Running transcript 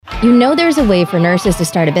You know there's a way for nurses to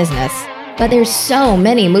start a business, but there's so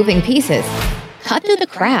many moving pieces. Cut through the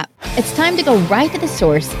crap. It's time to go right to the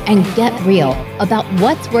source and get real about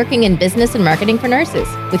what's working in business and marketing for nurses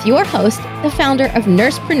with your host, the founder of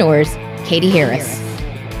Nursepreneurs, Katie Harris.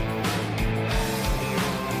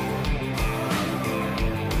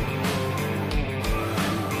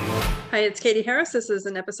 Hi, it's Katie Harris. This is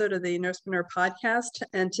an episode of the Nursepreneur podcast,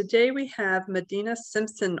 and today we have Medina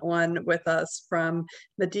Simpson on with us from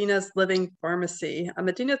Medina's Living Pharmacy.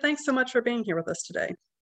 Medina, thanks so much for being here with us today.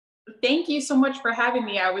 Thank you so much for having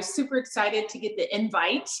me. I was super excited to get the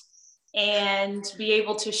invite and be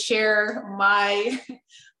able to share my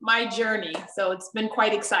journey. So it's been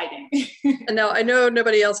quite exciting. And now I know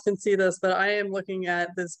nobody else can see this, but I am looking at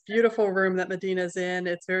this beautiful room that Medina's in.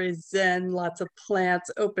 It's very zen, lots of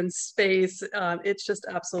plants, open space. It's just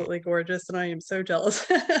absolutely gorgeous, and I am so jealous.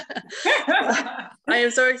 I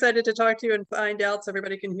am so excited to talk to you and find out so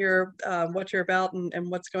everybody can hear what you're about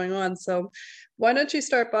and what's going on. So why don't you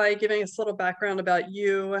start by giving us a little background about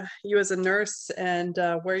you as a nurse, and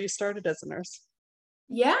where you started as a nurse?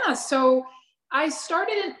 Yeah, so I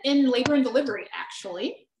started in labor and delivery,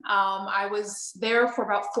 actually. I was there for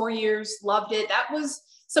about 4 years, loved it. That was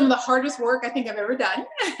some of the hardest work I think I've ever done.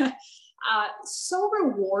 So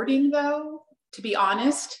rewarding, though, to be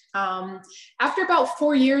honest. After about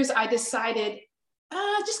 4 years, I decided,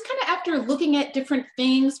 just kind of after looking at different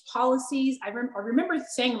things, policies, I remember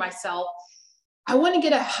saying to myself, I want to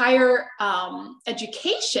get a higher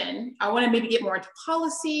education. I want to maybe get more into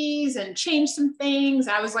policies and change some things.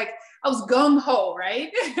 I was gung-ho,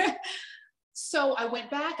 right? So I went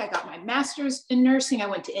back, I got my master's in nursing. I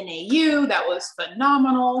went to NAU, that was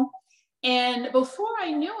phenomenal. And before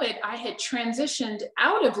I knew it, I had transitioned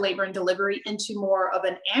out of labor and delivery into more of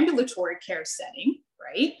an ambulatory care setting,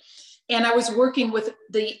 right? And I was working with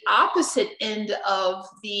the opposite end of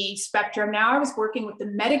the spectrum. Now I was working with the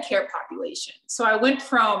Medicare population. So I went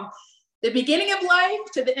from the beginning of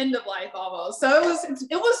life to the end of life almost. So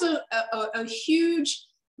it was a huge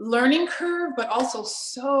learning curve, but also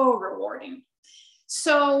so rewarding.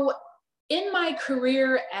 So in my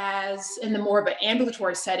career as in the more of an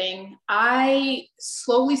ambulatory setting, I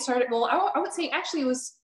slowly started, I would say actually it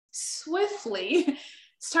was swiftly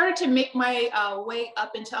started to make my way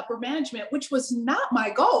up into upper management, which was not my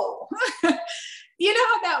goal. You know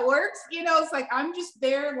how that works? You know, it's like, I'm just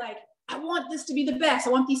there like, I want this to be the best.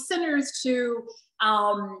 I want these centers to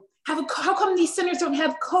how come these centers don't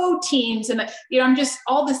have code teams? And, I'm just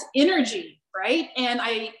all this energy, right? And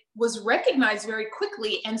I was recognized very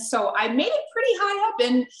quickly. And so I made it pretty high up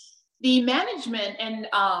in the management and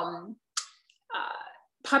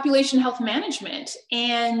population health management.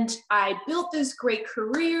 And I built this great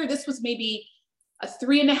career. This was maybe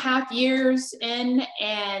 3.5 years in,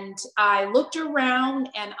 and I looked around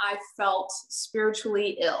and I felt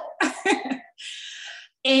spiritually ill.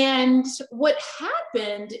 And what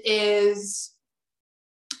happened is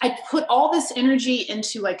I put all this energy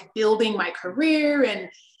into like building my career,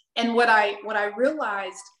 and what I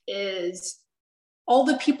realized is all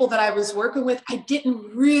the people that I was working with, I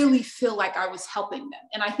didn't really feel like I was helping them.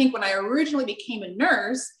 And I think when I originally became a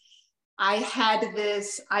nurse, I had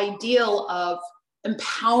this ideal of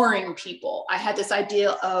empowering people. I had this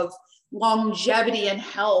idea of longevity and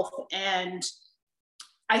health. And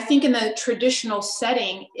I think in the traditional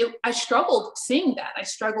setting, I struggled seeing that. I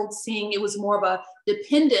struggled seeing it was more of a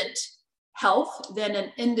dependent health than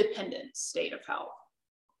an independent state of health.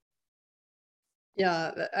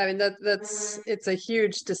 Yeah, I mean it's a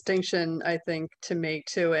huge distinction, I think, to make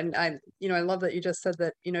too. And I love that you just said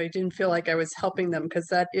that, you didn't feel like I was helping them,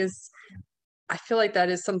 because I feel like that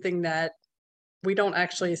is something that we don't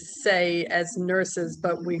actually say as nurses,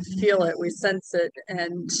 but we feel it, we sense it,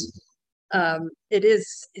 and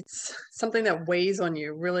it's something that weighs on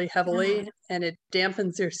you really heavily, and it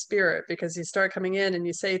dampens your spirit, because you start coming in and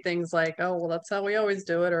you say things like, oh, well, that's how we always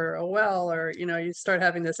do it, or oh, well, or you start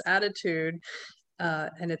having this attitude,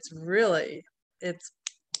 and it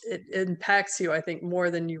impacts you, I think,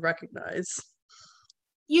 more than you recognize.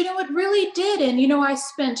 It really did. And, I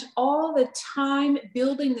spent all the time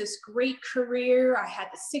building this great career. I had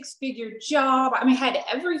the 6-figure job. I had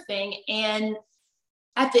everything. And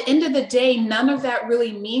at the end of the day, none of that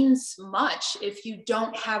really means much if you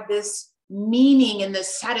don't have this meaning and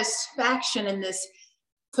this satisfaction and this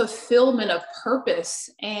fulfillment of purpose.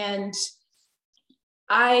 And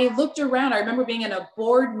I looked around. I remember being in a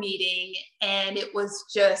board meeting, and it was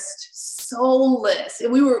just soulless.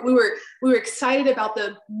 And we were excited about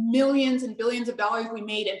the millions and billions of dollars we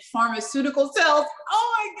made in pharmaceutical sales.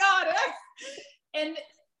 Oh my God! And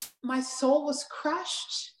my soul was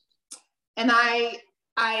crushed. And I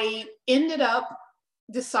I ended up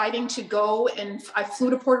deciding to go, and I flew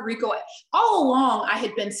to Puerto Rico. All along, I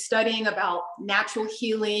had been studying about natural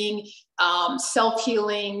healing,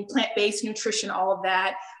 self-healing, plant-based nutrition, all of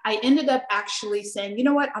that. I ended up actually saying, you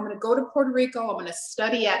know what, I'm going to go to Puerto Rico. I'm going to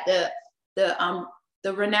study at the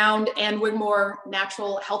renowned Ann Wigmore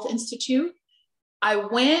Natural Health Institute. I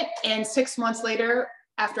went, and 6 months later,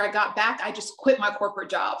 after I got back, I just quit my corporate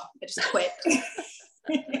job. I just quit.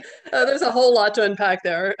 There's a whole lot to unpack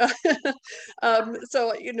there.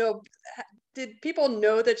 So, did people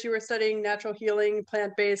know that you were studying natural healing,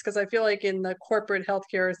 plant-based? Because I feel like in the corporate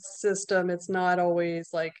healthcare system, it's not always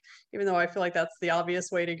like, even though I feel like that's the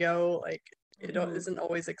obvious way to go, like it isn't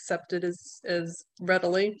always accepted as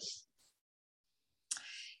readily.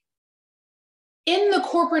 In the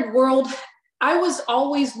corporate world, I was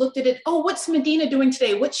always looked at it, oh, what's Medina doing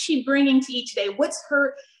today? What's she bringing to eat today? What's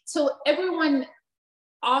her? So everyone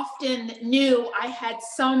often knew I had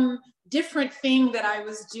some different thing that I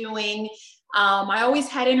was doing. I always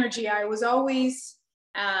had energy. I was always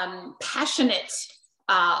passionate.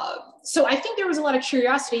 So I think there was a lot of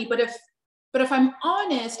curiosity, but if I'm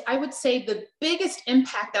honest, I would say the biggest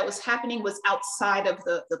impact that was happening was outside of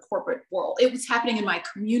the corporate world. It was happening in my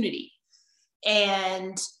community.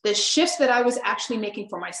 And the shifts that I was actually making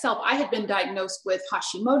for myself, I had been diagnosed with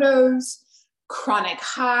Hashimoto's, chronic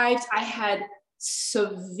hives. I had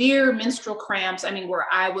severe menstrual cramps. I mean, where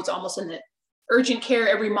I was almost in the urgent care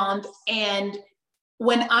every month. And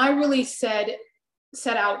when I really set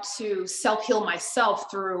out to self-heal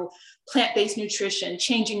myself through plant-based nutrition,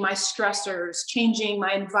 changing my stressors, changing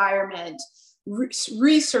my environment,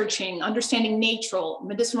 researching, understanding natural,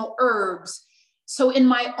 medicinal herbs. So in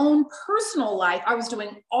my own personal life, I was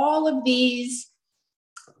doing all of these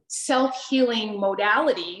self-healing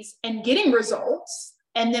modalities and getting results.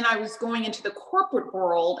 And then I was going into the corporate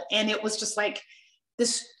world, and it was just like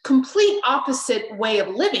this complete opposite way of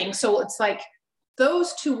living. So it's like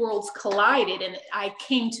those two worlds collided, and I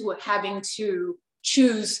came to having to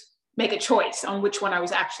make a choice on which one I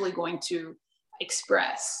was actually going to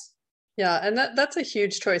express. Yeah, and that's a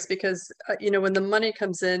huge choice because, when the money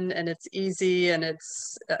comes in and it's easy and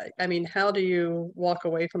it's, I mean, how do you walk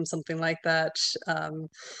away from something like that?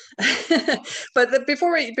 But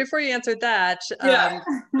before you answered that,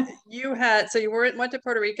 you went to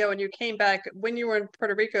Puerto Rico and you came back. When you were in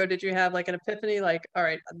Puerto Rico, did you have like an epiphany, like, all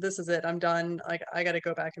right, this is it, I'm done, like I got to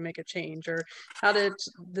go back and make a change? Or how did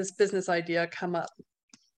this business idea come up?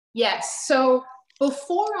 Yes. So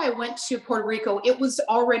before I went to Puerto Rico, it was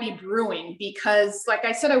already brewing because, like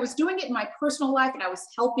I said, I was doing it in my personal life and I was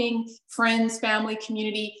helping friends, family,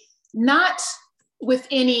 community, not with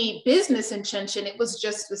any business intention. It was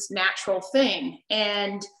just this natural thing.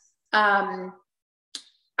 And I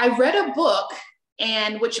read a book,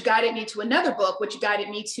 and which guided me to another book, which guided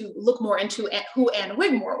me to look more into who Ann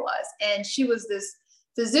Wigmore was. And she was this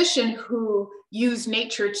physician who used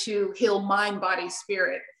nature to heal mind, body,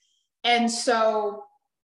 spirit. And so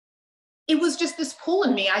it was just this pull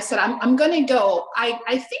in me. I said, I'm going to go. I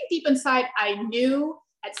think deep inside, I knew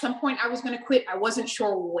at some point I was going to quit. I wasn't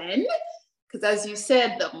sure when, because as you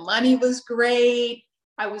said, the money was great.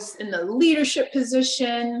 I was in the leadership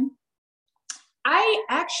position. A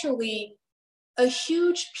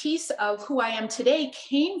huge piece of who I am today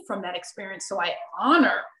came from that experience. So I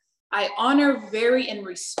honor very and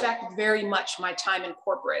respect very much my time in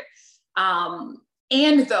corporate.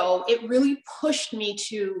 And though it really pushed me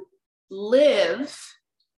to live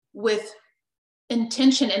with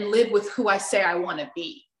intention and live with who I say I want to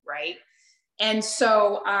be, right? And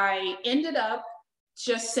so I ended up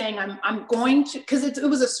just saying I'm going to, because it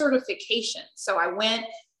was a certification. So I went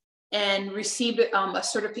and received a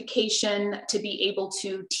certification to be able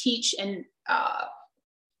to teach and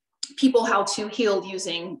people how to heal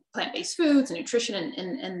using plant-based foods and nutrition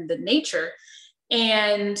and the nature.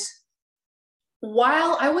 And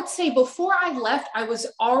while I would say before I left, I was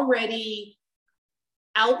already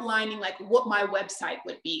outlining like what my website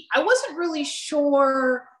would be. I wasn't really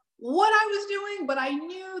sure what I was doing, but I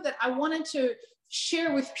knew that I wanted to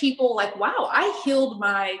share with people like, wow, I healed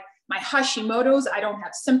my Hashimoto's. I don't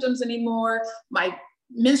have symptoms anymore. My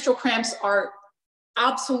menstrual cramps are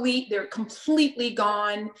obsolete. They're completely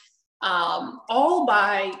gone. All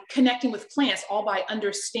by connecting with plants, all by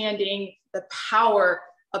understanding the power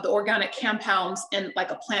of the organic compounds and like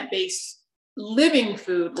a plant-based living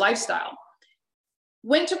food lifestyle.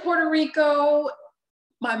 Went to Puerto Rico,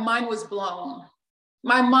 my mind was blown.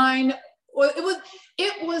 My mind,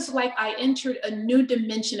 it was like I entered a new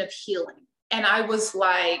dimension of healing. And I was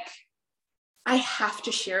like, I have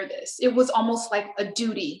to share this. It was almost like a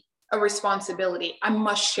duty, a responsibility. I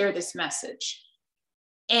must share this message.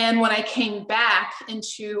 And when I came back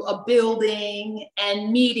into a building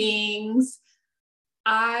and meetings,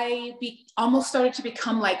 I almost started to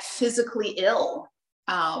become like physically ill.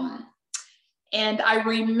 And I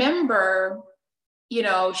remember,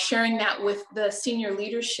 sharing that with the senior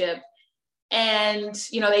leadership. And,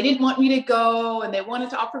 they didn't want me to go, and they wanted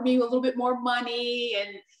to offer me a little bit more money.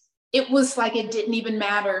 And it was like, it didn't even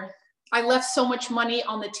matter. I left so much money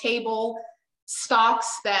on the table,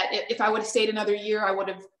 stocks that if I would have stayed another year,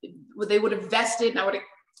 they would have vested, and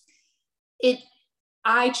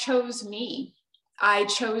I chose me.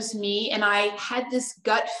 And I had this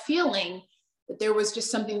gut feeling that there was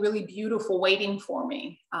just something really beautiful waiting for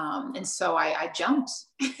me. And so I jumped.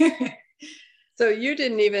 So you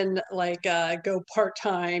didn't even go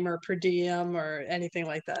part-time or per diem or anything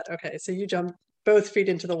like that. Okay. So you jumped both feet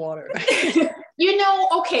into the water.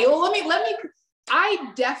 Okay. Well, let me,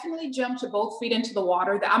 I definitely jumped to both feet into the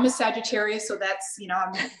water. I'm a Sagittarius, so that's,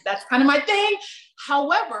 that's kind of my thing.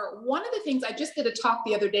 However, one of the things, I just did a talk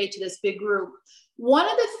the other day to this big group. One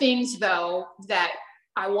of the things though, that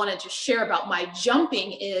I wanted to share about my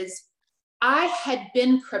jumping is I had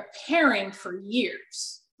been preparing for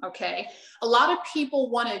years. Okay. A lot of people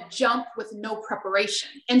want to jump with no preparation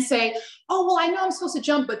and say, oh, well, I know I'm supposed to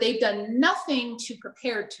jump, but they've done nothing to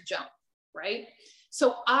prepare to jump. Right.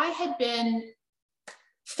 So I had been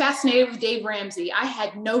fascinated with Dave Ramsey. I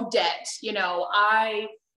had no debt. I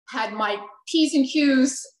had my P's and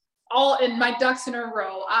Q's all in my ducks in a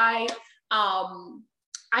row. I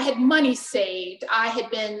had money saved. I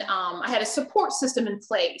had a support system in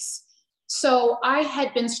place. So I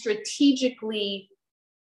had been strategically,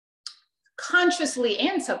 consciously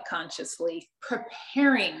and subconsciously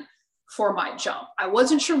preparing for my jump. I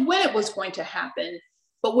wasn't sure when it was going to happen,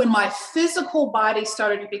 but when my physical body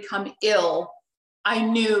started to become ill, I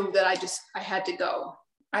knew that I had to go.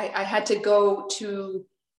 I had to go to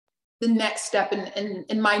the next step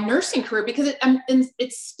in my nursing career, because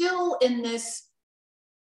it's still in this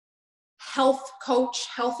health coach,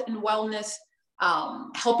 health and wellness,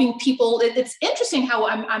 helping people. It's interesting how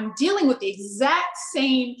I'm dealing with the exact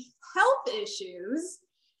same health issues.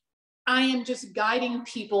 I am just guiding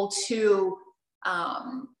people to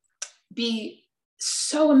be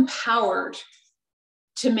so empowered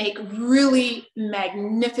to make really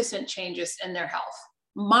magnificent changes in their health,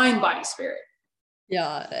 mind, body, spirit.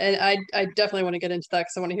 Yeah, and I definitely want to get into that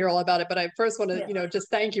because I want to hear all about it. But I first want to, just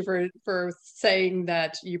thank you for saying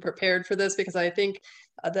that you prepared for this, because I think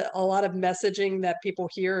that a lot of messaging that people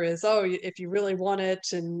hear is, oh, if you really want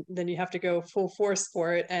it, and then you have to go full force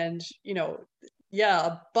for it, and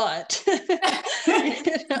yeah, but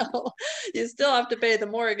you still have to pay the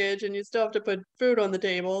mortgage, and you still have to put food on the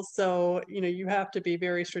table. So, you have to be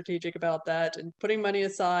very strategic about that, and putting money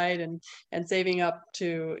aside and saving up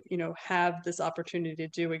to, have this opportunity to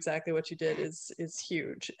do exactly what you did is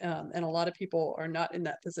huge. And a lot of people are not in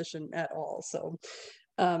that position at all. So,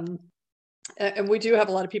 and we do have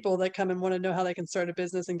a lot of people that come and want to know how they can start a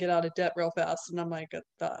business and get out of debt real fast. And I'm like,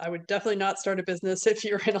 I would definitely not start a business if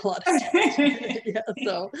you're in a lot of debt. Yeah.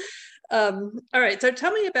 So, all right. So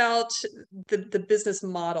tell me about the business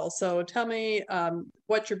model. So tell me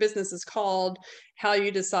what your business is called, how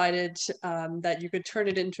you decided that you could turn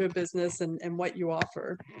it into a business, and what you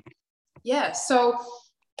offer. Yeah.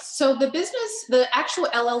 So the business, the actual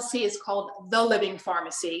LLC is called The Living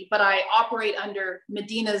Pharmacy, but I operate under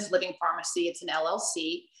Medina's Living Pharmacy. It's an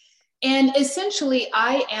LLC. And essentially,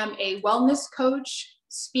 I am a wellness coach,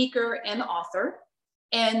 speaker, and author.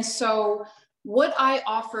 And so what I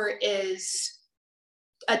offer is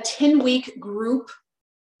a 10-week group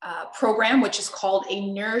program, which is called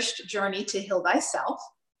A Nourished Journey to Heal Thyself.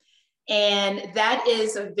 And that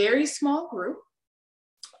is a very small group.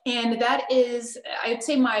 And that is, I'd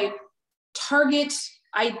say, my target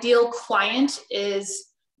ideal client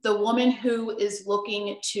is the woman who is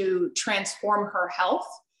looking to transform her health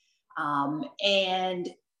and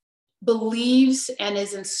believes and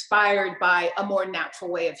is inspired by a more natural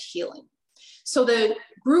way of healing. So the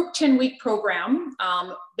group 10-week program,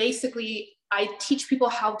 basically, I teach people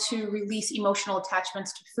how to release emotional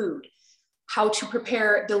attachments to food, how to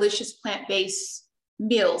prepare delicious plant-based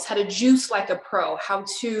meals, how to juice like a pro, how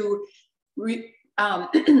to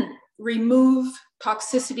remove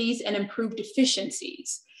toxicities and improve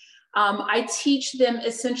deficiencies. I teach them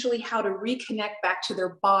essentially how to reconnect back to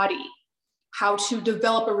their body, how to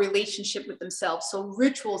develop a relationship with themselves. So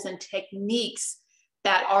rituals and techniques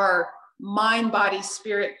that are mind, body,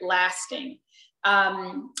 spirit lasting.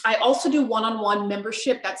 I also do one-on-one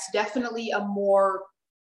membership. That's definitely a more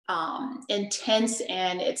intense,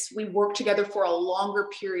 and we work together for a longer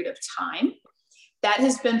period of time. that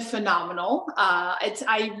has been phenomenal.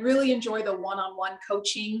 I really enjoy the one-on-one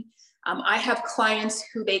coaching. I have clients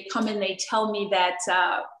who they come in, they tell me that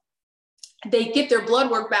they get their blood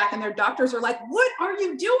work back and their doctors are like, what are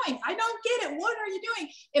you doing? I don't get it. What are you doing?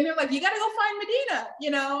 And they're like, you got to go find Medina, you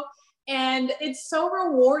know? And it's so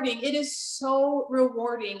rewarding. It is so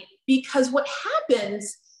rewarding because what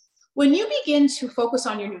happens when you begin to focus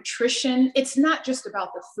on your nutrition, it's not just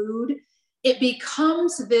about the food. It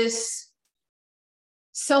becomes this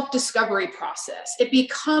self-discovery process. It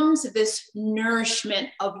becomes this nourishment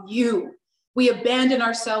of you. We abandon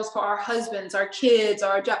ourselves for our husbands, our kids,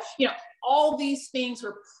 our job, you know, all these things.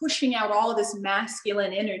 We're pushing out all of this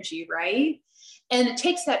masculine energy, right? And it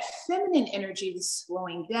takes that feminine energy, the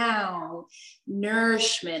slowing down,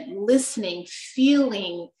 nourishment, listening,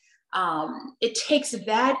 feeling. It takes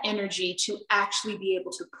that energy to actually be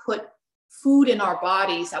able to put food in our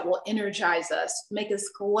bodies that will energize us, make us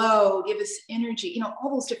glow, give us energy, you know,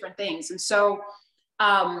 all those different things. And so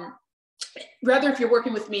whether if you're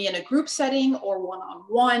working with me in a group setting or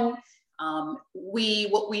one-on-one,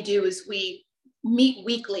 what we do is we meet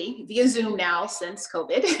weekly via Zoom now since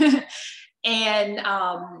COVID. And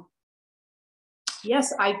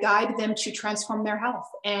yes, I guide them to transform their health.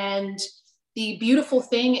 And the beautiful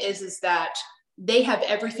thing is that they have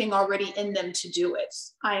everything already in them to do it.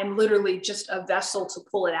 I am literally just a vessel to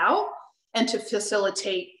pull it out and to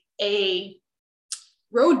facilitate a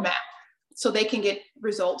roadmap so they can get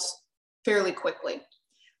results fairly quickly.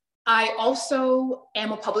 I also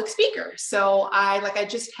am a public speaker. So I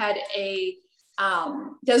just had a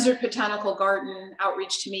Desert Botanical Garden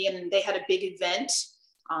outreach to me, and they had a big event.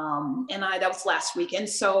 That was last weekend.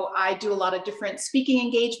 So I do a lot of different speaking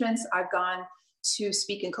engagements. I've gone to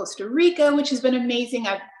speak in Costa Rica, which has been amazing.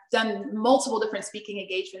 I've done multiple different speaking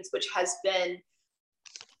engagements, which has been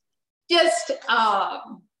just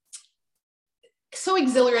so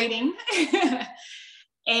exhilarating.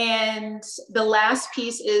 And the last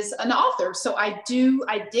piece is an author. So I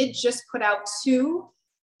did just put out 2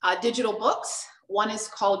 digital books. One is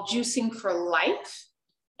called Juicing for Life,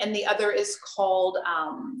 and the other is called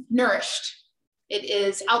Nourished. It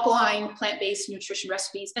is alkaline, plant-based nutrition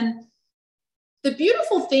recipes. And the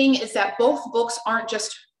beautiful thing is that both books aren't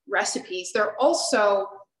just recipes. They're also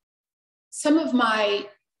some of my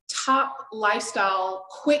top lifestyle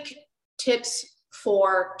quick tips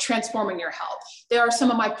for transforming your health. There are some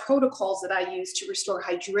of my protocols that I use to restore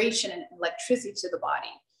hydration and electricity to the body.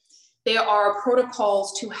 There are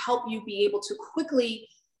protocols to help you be able to quickly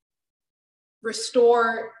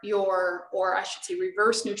restore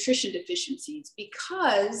reverse nutrition deficiencies,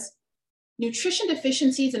 because nutrition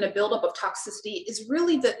deficiencies and a buildup of toxicity is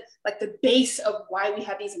really the base of why we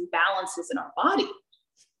have these imbalances in our body.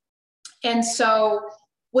 And so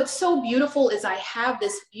what's so beautiful is I have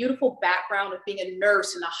this beautiful background of being a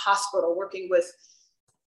nurse in a hospital, working with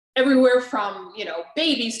everywhere from, you know,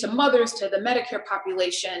 babies to mothers to the Medicare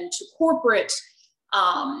population to corporate.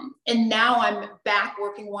 And now I'm back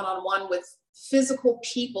working one-on-one with physical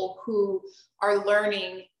people who are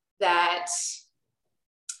learning that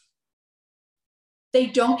they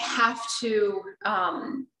don't have to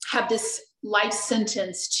have this life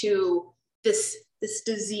sentence to this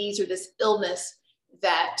disease or this illness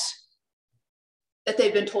that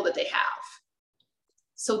they've been told that they have.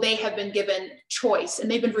 So they have been given choice, and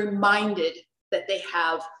they've been reminded that they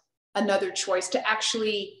have another choice to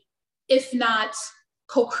actually, if not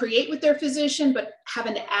co-create with their physician, but have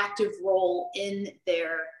an active role in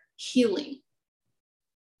their healing.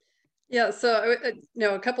 Yeah, so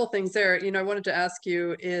a couple of things there. I wanted to ask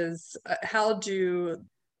you is how do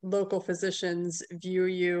local physicians view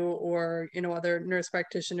you, or other nurse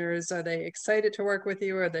practitioners? Are they excited to work with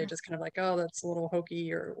you, or are they just kind of like, oh, that's a little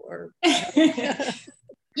hokey, or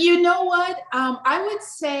You know what? I would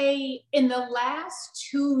say in the last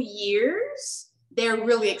 2 years, they're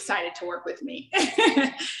really excited to work with me.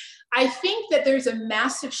 I think that there's a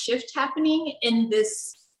massive shift happening in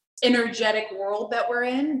this energetic world that we're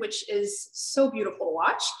in, which is so beautiful to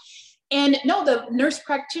watch. And no, the nurse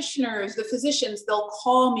practitioners, the physicians, they'll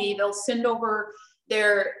call me, they'll send over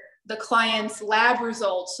the client's lab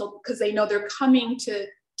results. So, because they know they're coming to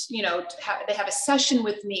they have a session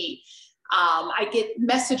with me. I get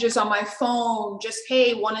messages on my phone, just,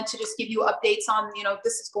 hey, wanted to just give you updates on,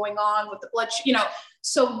 this is going on with the blood,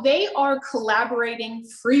 so they are collaborating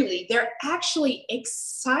freely. They're actually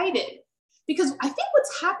excited, because I think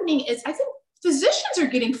what's happening is I think physicians are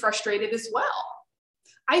getting frustrated as well.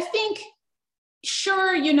 I think,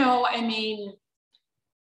 sure,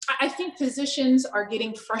 I think physicians are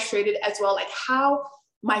getting frustrated as well, like how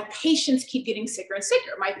my patients keep getting sicker and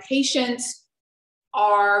sicker. My patients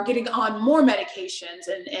are getting on more medications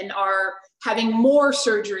and are having more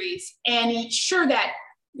surgeries. And sure, that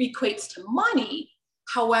equates to money.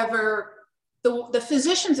 However, the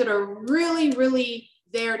physicians that are really, really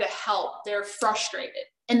there to help, they're frustrated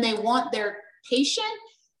and they want their patient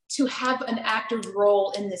to have an active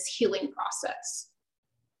role in this healing process.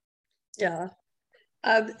 Yeah.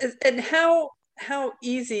 And how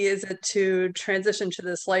easy is it to transition to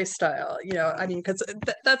this lifestyle? You know, I mean, because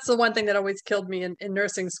that's the one thing that always killed me in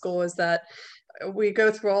nursing school, is that we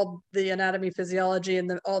go through all the anatomy, physiology, and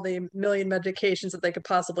all the million medications that they could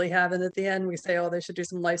possibly have, and at the end we say, oh, they should do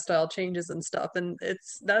some lifestyle changes and stuff, and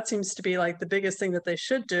that seems to be like the biggest thing that they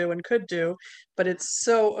should do and could do, but it's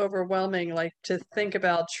so overwhelming. Like, to think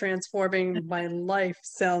about transforming my life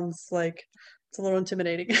sounds like it's a little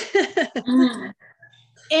intimidating. Mm.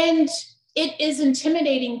 And it is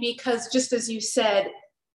intimidating because, just as you said,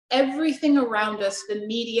 everything around us, the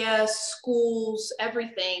media, schools,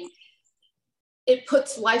 everything, it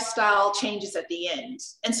puts lifestyle changes at the end.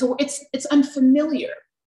 And so it's unfamiliar.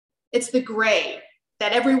 It's the gray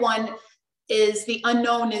that everyone is, the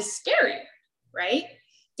unknown is scary, right?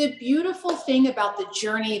 The beautiful thing about the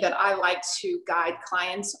journey that I like to guide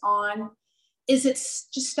clients on is it's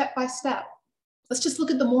just step by step. Let's just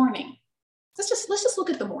look at the morning. Let's just look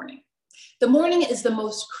at the morning. The morning is the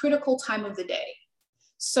most critical time of the day.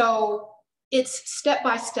 So it's step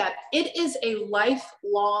by step. It is a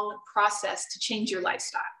lifelong process to change your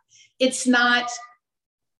lifestyle. It's not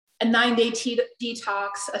a 9-day detox,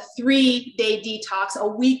 a 3-day detox, a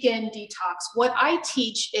weekend detox. What I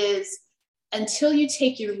teach is, until you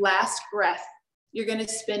take your last breath, you're going to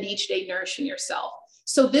spend each day nourishing yourself.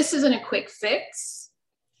 So this isn't a quick fix.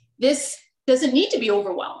 This doesn't need to be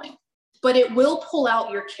overwhelming, but it will pull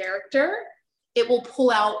out your character. It will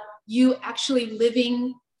pull out you actually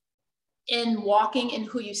living and walking in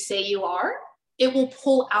who you say you are. It will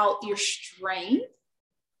pull out your strength.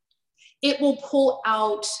 It will pull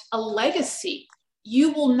out a legacy.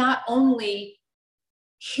 You will not only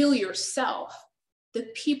heal yourself, the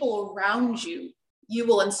people around you, you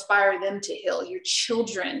will inspire them to heal. Your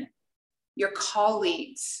children, your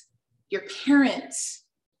colleagues, your parents,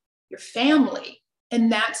 your family. And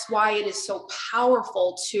that's why it is so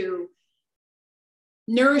powerful to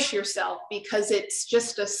nourish yourself, because it's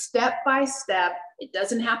just a step by step. It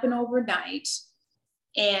doesn't happen overnight.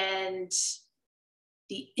 And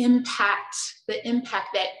the impact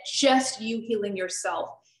that just you healing yourself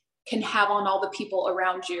can have on all the people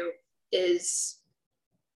around you is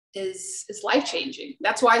life-changing.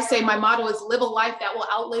 That's why I say my motto is live a life that will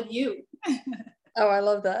outlive you. Oh, I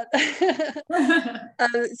love that.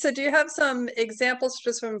 So do you have some examples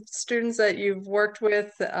just from students that you've worked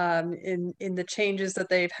with in the changes that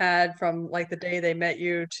they've had from like the day they met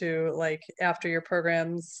you to like after your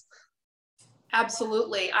programs?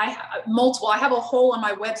 Absolutely. I have multiple. I have a whole on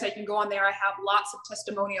my website. You can go on there. I have lots of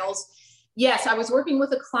testimonials. Yes, I was working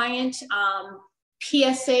with a client,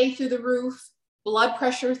 PSA through the roof, blood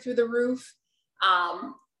pressure through the roof.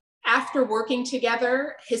 After working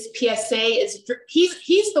together, his PSA is,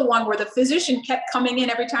 he's the one where the physician kept coming in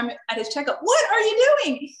every time at his checkup. What are you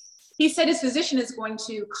doing? He said his physician is going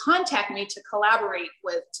to contact me to collaborate,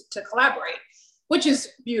 which is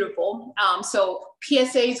beautiful. So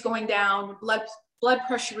PSA is going down, blood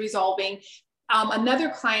pressure resolving.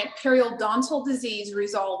 Another client, periodontal disease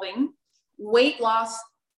resolving, weight loss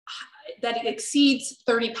that exceeds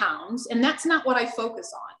 30 pounds. And that's not what I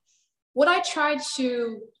focus on. What I try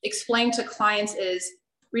to explain to clients is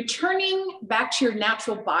returning back to your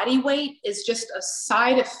natural body weight is just a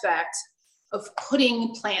side effect of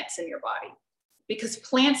putting plants in your body, because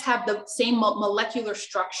plants have the same molecular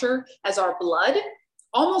structure as our blood,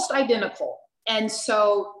 almost identical. And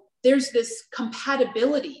so there's this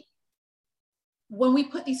compatibility. When we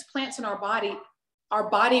put these plants in our body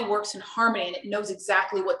works in harmony and it knows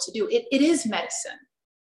exactly what to do. It is medicine.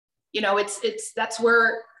 You know, that's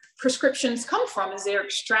where prescriptions come from, is they're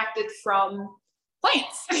extracted from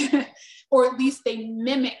plants, or at least they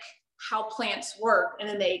mimic how plants work, and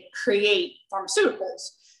then they create pharmaceuticals.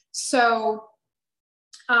 So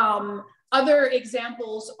other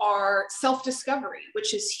examples are self-discovery,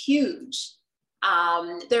 which is huge.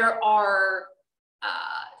 There are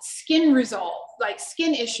skin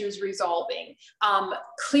issues resolving,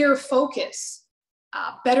 clear focus,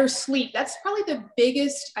 better sleep. That's probably the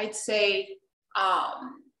biggest, I'd say,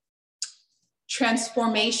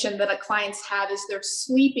 transformation that a clients have, is they're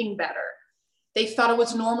sleeping better. They thought it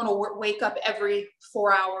was normal to wake up every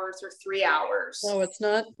 4 hours or 3 hours. No, it's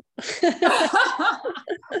not.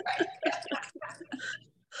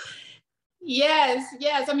 Yes,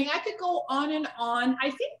 yes. I mean, I could go on and on. I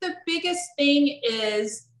think the biggest thing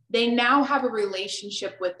is they now have a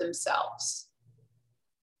relationship with themselves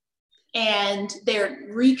and they're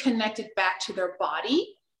reconnected back to their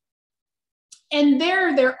body, and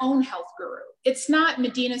they're their own health guru. It's not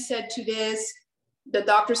Medina said do this, the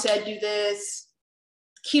doctor said do this,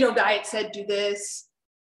 keto diet said do this.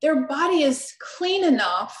 Their body is clean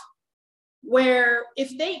enough where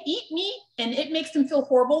if they eat meat and it makes them feel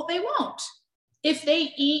horrible, they won't. If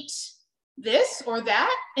they eat this or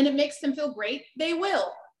that and it makes them feel great, they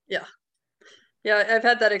will. Yeah. Yeah, I've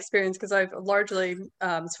had that experience because I've largely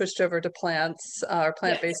switched over to plants or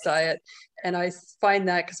plant-based diet. And I find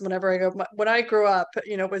that because whenever I go, when I grew up,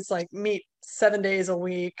 you know, it was like meat 7 days a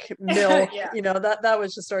week, milk, Yeah. you know, that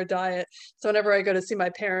was just our diet. So whenever I go to see my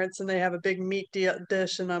parents and they have a big meat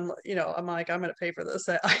dish and I'm, you know, I'm like, I'm going to pay for this.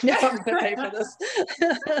 I know I'm going to pay for this.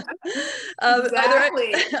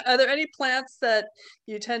 Exactly. Are there any plants that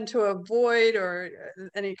you tend to avoid or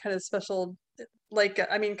any kind of special, like,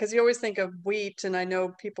 I mean, because you always think of wheat, and I know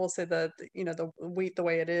people say that, you know, the wheat the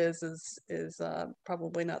way it is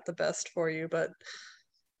probably not the best for you, but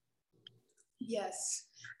Yes,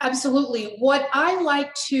 absolutely. What I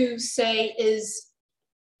like to say is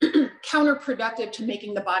counterproductive to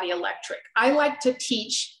making the body electric. I like to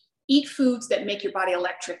teach eat foods that make your body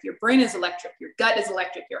electric. Your brain is electric, your gut is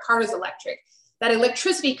electric, your heart is electric. That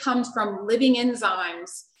electricity comes from living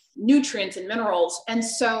enzymes, nutrients, and minerals. And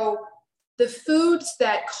so the foods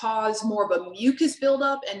that cause more of a mucus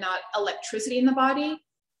buildup and not electricity in the body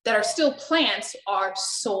that are still plants are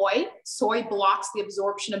soy. Soy blocks the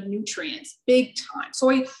absorption of nutrients big time.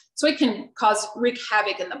 Soy can wreak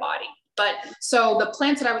havoc in the body. But so the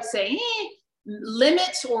plants that I would say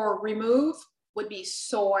limit or remove would be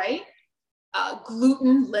soy,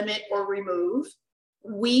 gluten, limit or remove,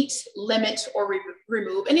 wheat, limit or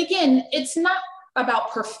remove. And again, it's not about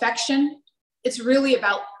perfection. It's really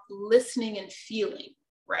about listening and feeling,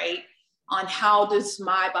 right? On how does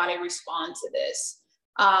my body respond to this?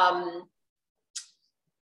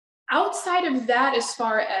 Outside of that, as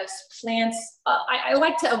far as plants, I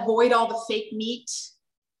like to avoid all the fake meat.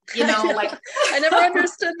 You know, like I never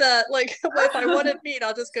understood that. Like, if I wanted meat,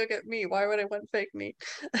 I'll just go get meat. Why would I want fake meat?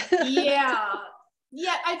 Yeah.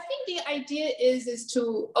 I think the idea is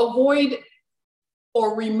to avoid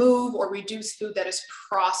or remove or reduce food that is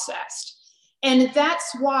processed, and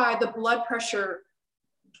that's why the blood pressure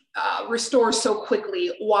restores so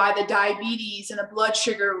quickly, why the diabetes and the blood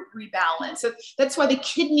sugar rebalance. So that's why the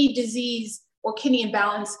kidney disease or kidney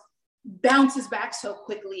imbalance bounces back so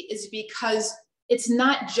quickly, is because it's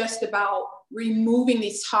not just about removing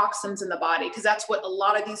these toxins in the body, because that's what a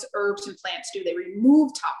lot of these herbs and plants do. They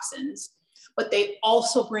remove toxins, but they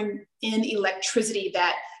also bring in electricity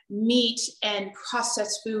that meat and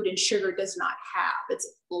processed food and sugar does not have. It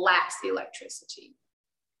lacks the electricity.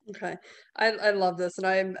 Okay, I love this,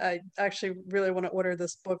 and I actually really want to order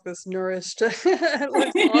this book, this Nourished. It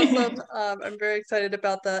looks awesome. I'm very excited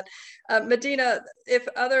about that. Medina, if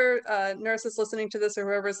other nurses listening to this or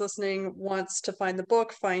whoever's listening wants to find the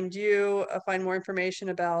book, find you, find more information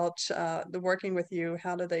about the working with you,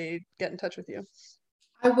 how do they get in touch with you?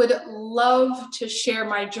 I would love to share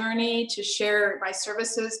my journey, to share my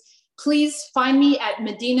services. Please find me at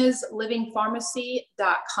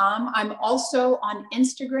medinaslivingpharmacy.com. I'm also on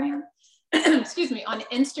Instagram, excuse me, on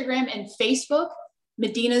Instagram and Facebook,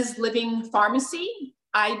 Medina's Living Pharmacy.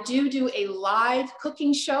 I do a live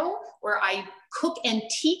cooking show where I cook and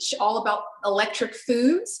teach all about electric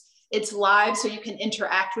foods. It's live, so you can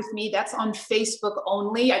interact with me. That's on Facebook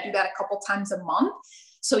only. I do that a couple times a month.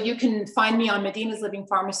 So you can find me on Medina's Living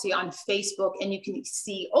Pharmacy on Facebook, and you can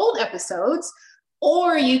see old episodes,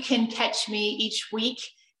 or you can catch me each week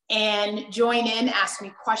and join in, ask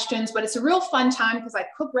me questions. But it's a real fun time because I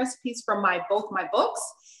cook recipes from both my books,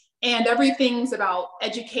 and everything's about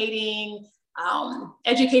educating,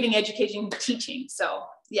 teaching. So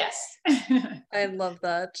yes. I love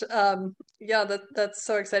that. Yeah, that's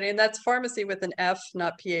so exciting. And that's pharmacy with an F,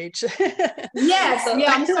 not PH. Yes. So,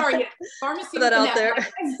 Yeah, I'm sorry. Pharmacy put that with an out there.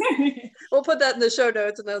 F. We'll put that in the show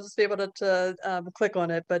notes and they'll just be able to click on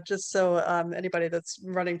it. But just so anybody that's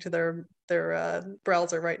running to their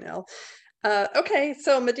browser right now. Okay,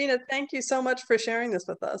 so Medina, thank you so much for sharing this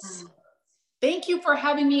with us. Thank you for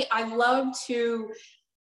having me. I love to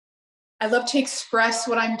express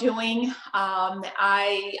what I'm doing.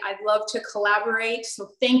 I love to collaborate. So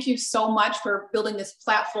thank you so much for building this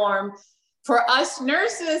platform for us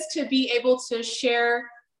nurses to be able to share,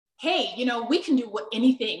 hey, you know, we can do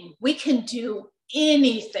anything. We can do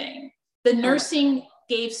anything. The nursing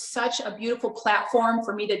gave such a beautiful platform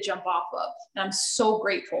for me to jump off of. And I'm so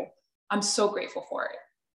grateful I'm so grateful for it.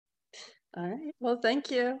 All right. Well,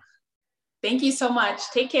 thank you. Thank you so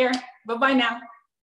much. Take care. Bye-bye now.